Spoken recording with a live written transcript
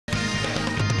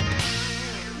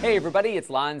Hey everybody,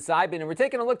 it's Lon.TV, and we're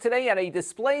taking a look today at a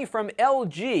display from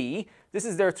LG. This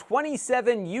is their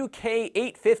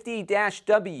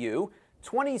 27UK850-W,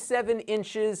 27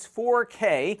 inches,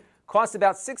 4K. Costs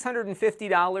about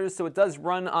 $650, so it does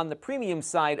run on the premium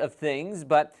side of things,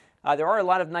 but there are a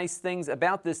lot of nice things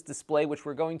about this display which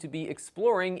we're going to be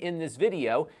exploring in this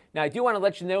video. Now, I do want to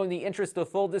let you know, in the interest of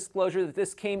full disclosure, that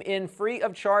this came in free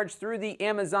of charge through the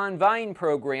Amazon Vine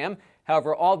program.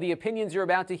 However, all the opinions you're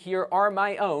about to hear are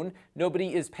my own.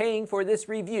 Nobody is paying for this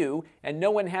review, and no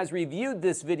one has reviewed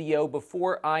this video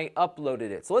before I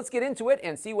uploaded it. So let's get into it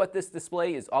and see what this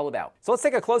display is all about. So let's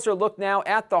take a closer look now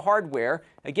at the hardware.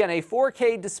 Again, a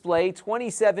 4K display,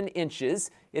 27 inches.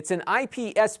 It's an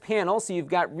IPS panel, so you've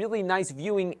got really nice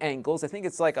viewing angles. I think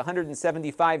it's like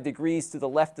 175 degrees to the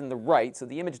left and the right, so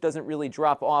the image doesn't really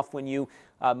drop off when you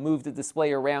move the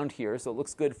display around here, so it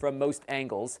looks good from most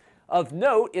angles. Of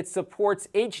note, it supports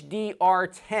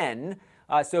HDR10,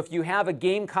 so if you have a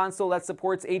game console that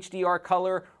supports HDR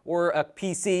color, or a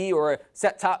PC, or a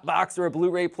set-top box, or a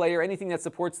Blu-ray player, anything that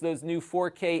supports those new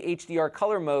 4K HDR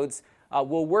color modes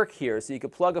will work here. So you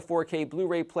could plug a 4K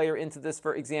Blu-ray player into this,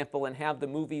 for example, and have the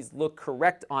movies look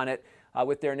correct on it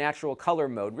with their natural color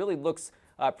mode. Really looks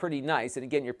pretty nice, and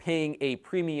again, you're paying a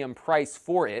premium price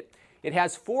for it. It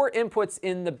has 4 inputs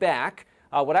in the back.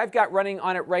 What I've got running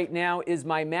on it right now is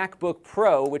my MacBook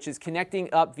Pro, which is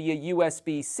connecting up via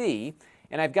USB-C.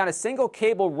 And I've got a single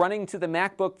cable running to the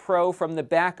MacBook Pro from the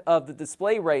back of the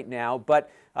display right now, but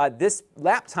this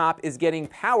laptop is getting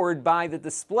powered by the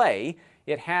display.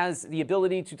 It has the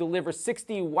ability to deliver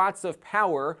 60 watts of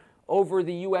power over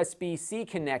the USB-C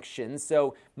connection,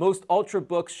 so most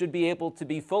ultrabooks should be able to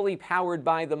be fully powered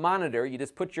by the monitor. You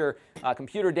just put your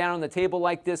computer down on the table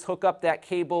like this, hook up that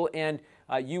cable, and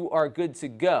you are good to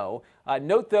go.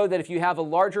 Note, though, that if you have a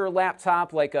larger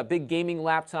laptop, like a big gaming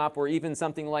laptop, or even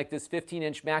something like this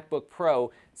 15-inch MacBook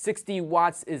Pro, 60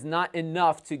 watts is not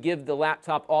enough to give the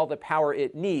laptop all the power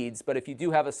it needs. But if you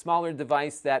do have a smaller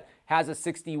device that has a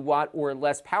 60-watt or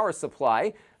less power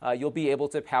supply, you'll be able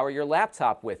to power your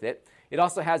laptop with it. It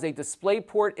also has a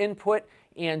DisplayPort input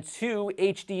and 2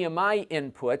 HDMI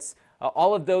inputs.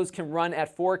 All of those can run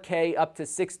at 4K up to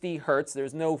 60 Hertz.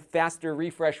 There's no faster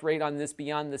refresh rate on this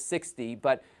beyond the 60,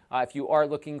 but if you are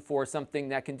looking for something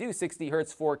that can do 60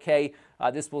 Hertz 4K,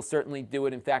 this will certainly do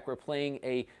it. In fact, we're playing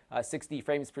a 60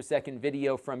 frames per second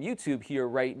video from YouTube here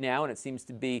right now, and it seems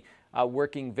to be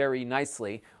working very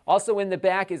nicely. Also in the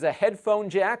back is a headphone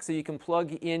jack, so you can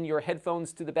plug in your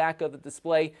headphones to the back of the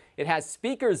display. It has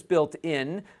speakers built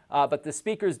in, but the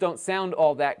speakers don't sound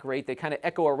all that great. They kind of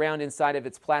echo around inside of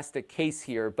its plastic case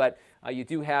here, but you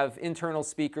do have internal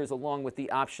speakers along with the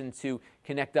option to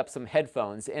connect up some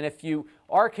headphones. And if you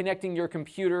are connecting your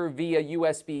computer via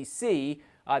USB-C,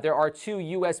 there are 2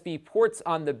 USB ports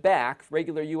on the back,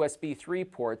 regular USB 3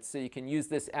 ports, so you can use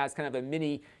this as kind of a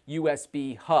mini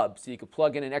USB hub. So you could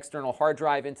plug in an external hard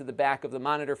drive into the back of the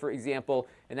monitor, for example,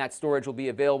 and that storage will be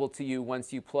available to you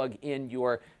once you plug in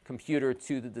your computer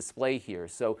to the display here.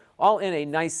 So all in a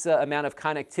nice amount of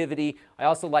connectivity. I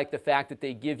also like the fact that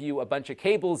they give you a bunch of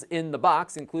cables in the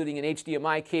box, including an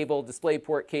HDMI cable,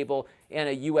 DisplayPort cable, and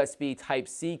a USB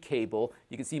Type-C cable.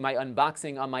 You can see my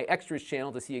unboxing on my extras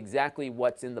channel to see exactly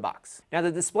what's in the box. Now,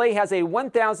 the display has a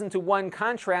 1000:1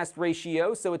 contrast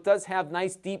ratio, so it does have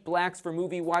nice deep blacks for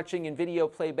movie watching and video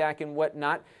playback and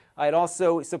whatnot. It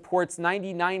also supports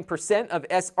 99% of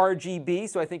sRGB,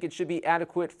 so I think it should be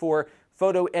adequate for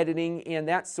photo editing and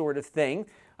that sort of thing.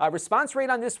 Response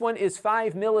rate on this one is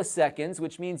 5 milliseconds,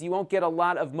 which means you won't get a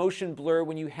lot of motion blur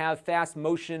when you have fast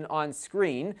motion on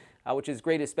screen, which is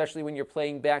great, especially when you're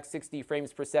playing back 60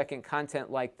 frames per second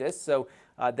content like this. So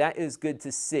that is good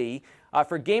to see.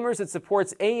 For gamers, it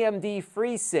supports AMD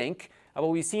Freesync. What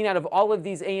we've seen out of all of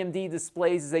these AMD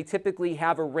displays is they typically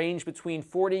have a range between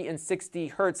 40 and 60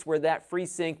 Hertz where that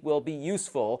FreeSync will be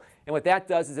useful. And what that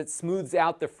does is it smooths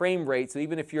out the frame rate. So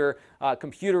even if your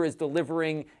computer is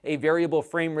delivering a variable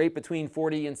frame rate between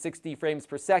 40 and 60 frames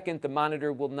per second, the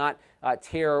monitor will not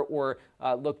tear or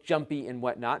look jumpy and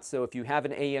whatnot. So if you have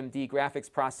an AMD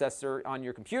graphics processor on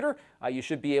your computer, you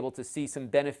should be able to see some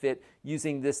benefit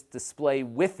using this display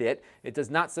with it. It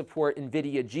does not support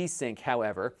NVIDIA G-Sync,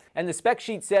 however. And the spec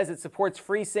sheet says it supports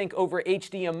FreeSync over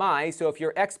HDMI, so if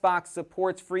your Xbox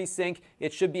supports FreeSync,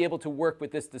 it should be able to work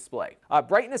with this display.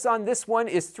 Brightness on this one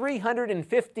is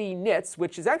 350 nits,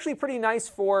 which is actually pretty nice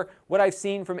for what I've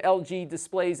seen from LG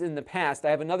displays in the past. I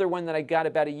have another one that I got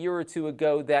about a year or two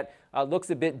ago that looks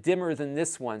a bit dimmer than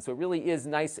this one, so it really is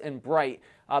nice and bright.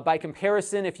 By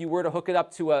comparison, if you were to hook it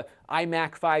up to a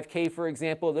iMac 5K, for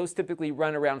example, those typically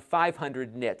run around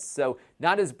 500 nits. So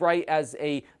not as bright as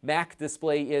a Mac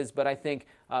display is, but I think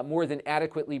more than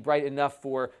adequately bright enough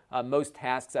for most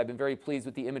tasks. I've been very pleased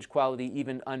with the image quality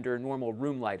even under normal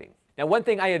room lighting. Now, one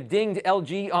thing I have dinged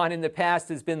LG on in the past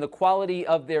has been the quality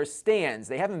of their stands.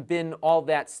 They haven't been all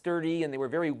that sturdy, and they were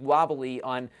very wobbly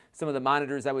on some of the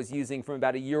monitors I was using from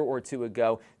about a year or two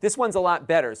ago. This one's a lot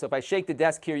better. So if I shake the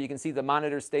desk here, you can see the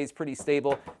monitor stays pretty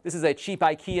stable. This is a cheap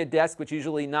IKEA desk, which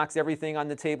usually knocks everything on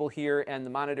the table here, and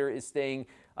the monitor is staying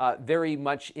very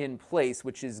much in place,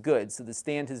 which is good. So the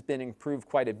stand has been improved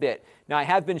quite a bit. Now, I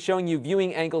have been showing you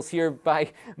viewing angles here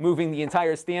by moving the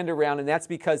entire stand around, and that's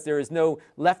because there is no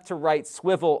left to right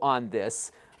swivel on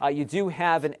this. You do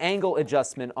have an angle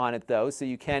adjustment on it, though, so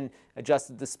you can adjust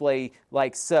the display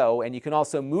like so, and you can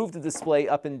also move the display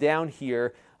up and down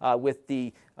here with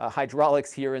the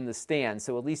hydraulics here in the stand,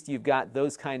 so at least you've got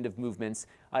those kind of movements.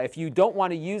 If you don't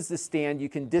want to use the stand, you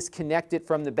can disconnect it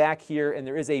from the back here, and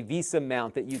there is a VESA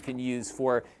mount that you can use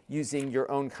for using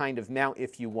your own kind of mount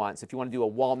if you want. So if you want to do a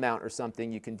wall mount or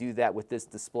something, you can do that with this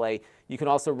display. You can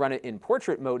also run it in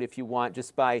portrait mode if you want,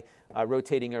 just by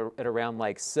rotating it around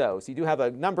like so. So you do have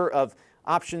a number of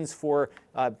options for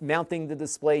mounting the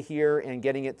display here and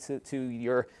getting it to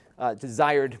your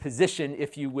desired position,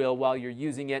 if you will, while you're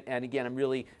using it. And again, I'm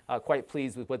really quite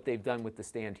pleased with what they've done with the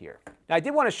stand here. Now, I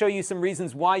did want to show you some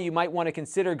reasons why you might want to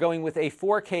consider going with a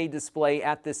 4K display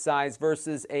at this size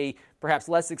versus a perhaps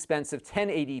less expensive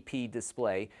 1080p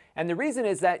display. And the reason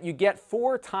is that you get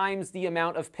 4 times the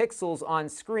amount of pixels on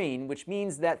screen, which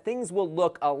means that things will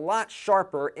look a lot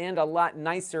sharper and a lot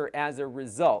nicer as a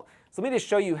result. So let me just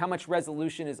show you how much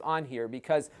resolution is on here,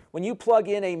 because when you plug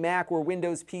in a Mac or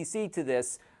Windows PC to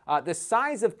this, the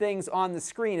size of things on the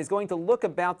screen is going to look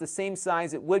about the same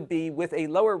size it would be with a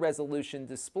lower resolution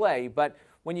display. But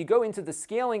when you go into the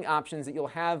scaling options that you'll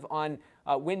have on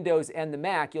Windows and the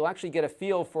Mac, you'll actually get a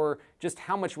feel for just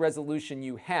how much resolution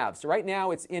you have. So right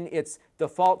now it's in its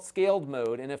default scaled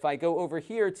mode, and if I go over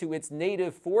here to its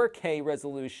native 4K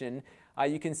resolution,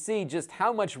 you can see just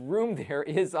how much room there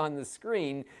is on the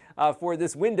screen for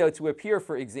this window to appear,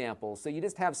 for example. So you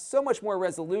just have so much more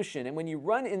resolution, and when you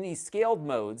run in these scaled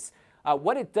modes,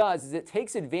 what it does is it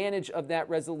takes advantage of that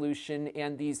resolution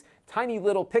and these tiny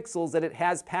little pixels that it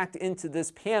has packed into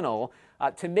this panel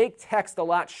to make text a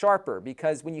lot sharper,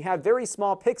 because when you have very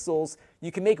small pixels,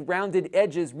 you can make rounded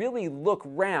edges really look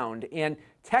round, and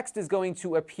text is going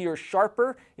to appear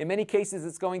sharper. In many cases,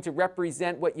 it's going to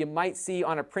represent what you might see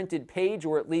on a printed page,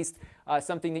 or at least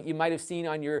something that you might have seen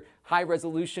on your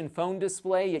high-resolution phone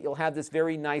display. Yet you'll have this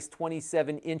very nice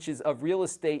 27 inches of real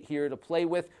estate here to play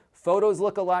with. Photos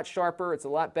look a lot sharper. It's a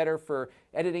lot better for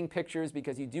editing pictures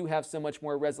because you do have so much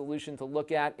more resolution to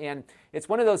look at. And it's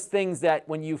one of those things that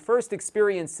when you first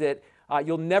experience it,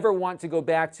 you'll never want to go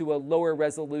back to a lower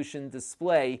resolution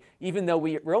display, even though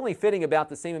we're only fitting about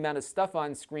the same amount of stuff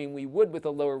on screen we would with a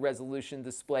lower resolution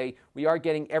display. We are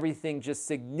getting everything just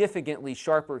significantly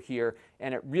sharper here,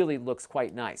 and it really looks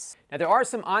quite nice. Now, there are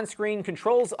some on-screen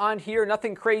controls on here,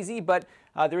 nothing crazy, but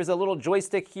there is a little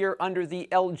joystick here under the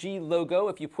LG logo.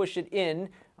 If you push it in,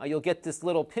 you'll get this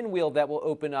little pinwheel that will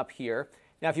open up here.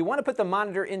 Now, if you want to put the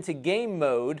monitor into game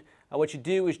mode, what you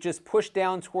do is just push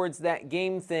down towards that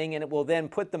game thing, and it will then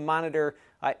put the monitor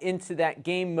into that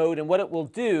game mode. And what it will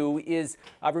do is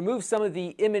remove some of the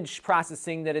image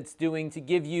processing that it's doing to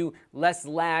give you less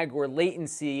lag or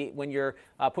latency when you're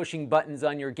pushing buttons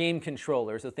on your game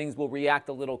controller, so things will react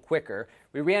a little quicker.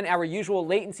 We ran our usual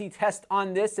latency test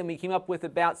on this, and we came up with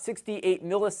about 68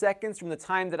 milliseconds from the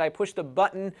time that I pushed a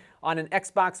button on an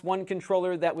Xbox One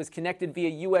controller that was connected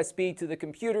via USB to the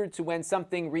computer to when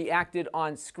something reacted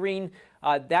on screen.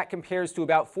 That compares to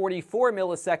about 44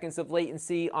 milliseconds of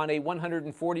latency on a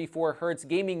 144 hertz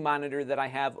gaming monitor that I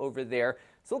have over there.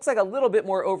 So it looks like a little bit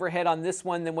more overhead on this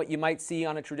one than what you might see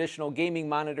on a traditional gaming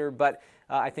monitor, but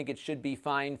I think it should be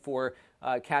fine for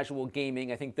casual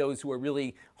gaming. I think those who are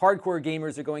really hardcore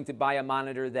gamers are going to buy a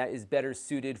monitor that is better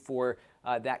suited for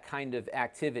that kind of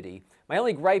activity. My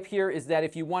only gripe here is that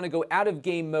if you want to go out of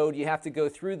game mode, you have to go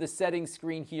through the settings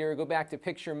screen here, go back to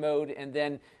picture mode, and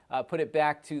then put it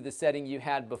back to the setting you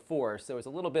had before. So it's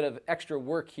a little bit of extra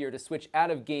work here to switch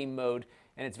out of game mode,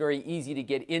 and it's very easy to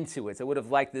get into it. So I would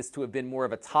have liked this to have been more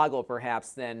of a toggle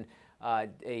perhaps than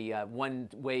a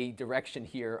one-way direction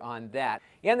here on that.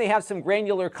 And they have some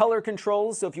granular color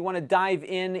controls, so if you want to dive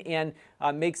in and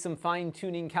make some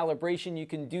fine-tuning calibration, you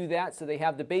can do that. So they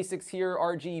have the basics here,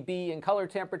 RGB and color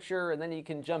temperature, and then you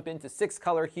can jump into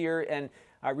 6-color here and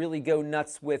really go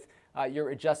nuts with your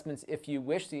adjustments if you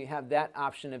wish. So you have that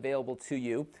option available to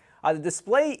you. The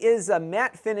display is a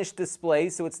matte finish display,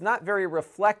 so it's not very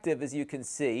reflective, as you can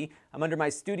see. I'm under my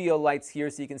studio lights here,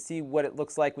 so you can see what it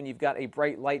looks like when you've got a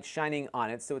bright light shining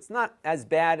on it. So it's not as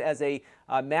bad as a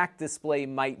Mac display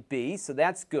might be, so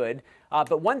that's good.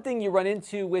 But one thing you run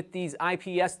into with these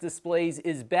IPS displays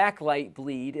is backlight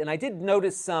bleed, and I did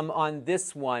notice some on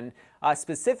this one,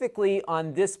 specifically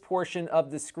on this portion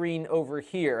of the screen over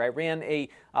here. I ran a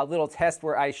little test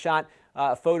where I shot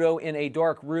a photo in a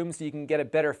dark room so you can get a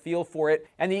better feel for it.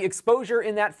 And the exposure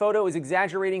in that photo is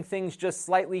exaggerating things just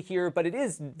slightly here, but it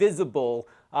is visible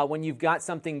when you've got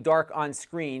something dark on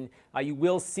screen. You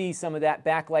will see some of that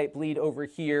backlight bleed over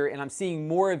here, and I'm seeing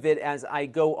more of it as I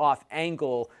go off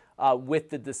angle with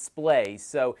the display.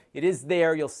 So it is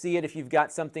there. You'll see it if you've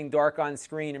got something dark on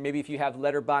screen, or maybe if you have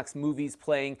letterbox movies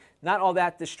playing. Not all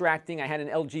that distracting. I had an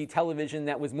LG television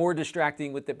that was more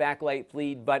distracting with the backlight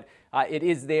bleed, but it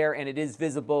is there and it is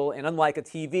visible. And unlike a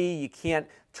TV, you can't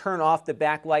turn off the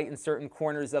backlight in certain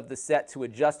corners of the set to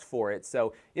adjust for it.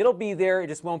 So it'll be there. It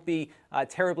just won't be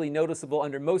terribly noticeable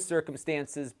under most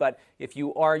circumstances. But if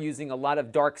you are using a lot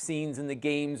of dark scenes in the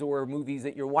games or movies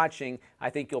that you're watching, I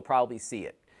think you'll probably see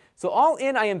it. So all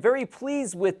in, I am very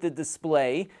pleased with the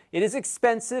display. It is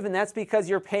expensive, and that's because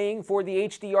you're paying for the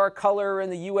HDR color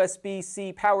and the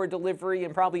USB-C power delivery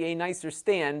and probably a nicer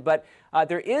stand. But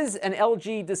there is an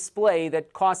LG display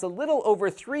that costs a little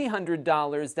over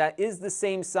 $300 that is the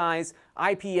same size,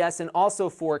 IPS, and also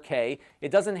 4K. It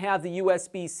doesn't have the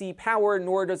USB-C power,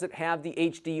 nor does it have the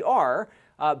HDR.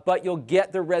 But you'll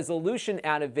get the resolution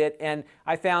out of it, and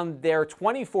I found their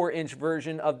 24-inch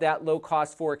version of that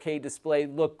low-cost 4K display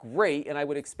look great, and I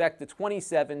would expect the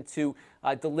 27 to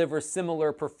deliver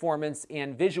similar performance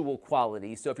and visual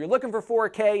quality. So if you're looking for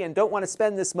 4K and don't want to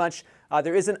spend this much,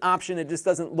 there is an option. It just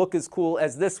doesn't look as cool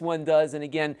as this one does, and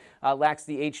again, lacks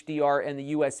the HDR and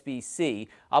the USB-C.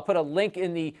 I'll put a link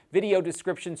in the video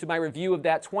description to my review of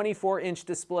that 24-inch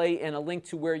display and a link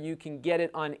to where you can get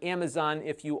it on Amazon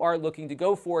if you are looking to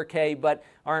go 4K but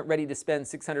aren't ready to spend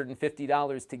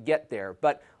 $650 to get there.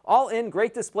 But all in,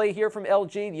 great display here from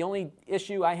LG. The only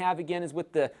issue I have, again, is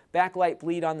with the backlight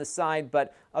bleed on the side,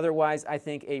 but otherwise, I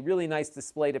think a really nice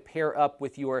display to pair up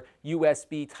with your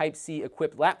USB Type-C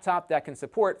equipped laptop that can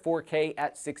support 4K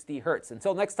at 60 Hz.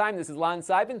 Until next time, this is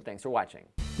Lon.TV. Thanks for watching.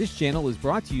 This channel is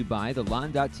brought to you by the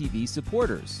Lon.TV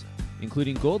supporters,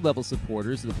 including gold-level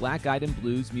supporters of the Black Eyed and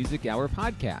Blues Music Hour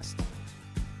podcast,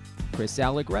 Chris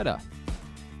Allegretta,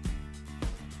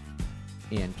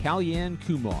 and Kalyan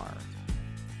Kumar.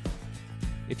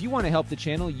 If you want to help the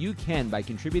channel, you can by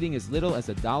contributing as little as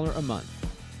 $1 a month.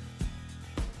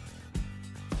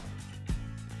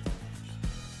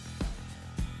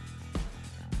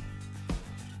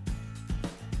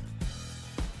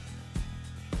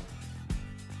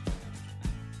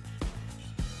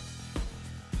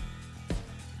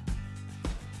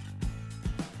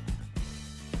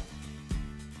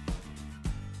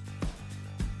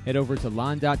 Head over to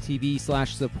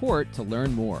lon.tv/support to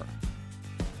learn more.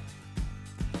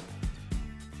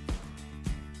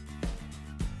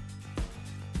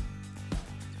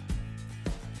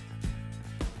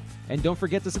 And don't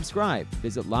forget to subscribe.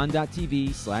 Visit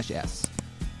lon.tv/s.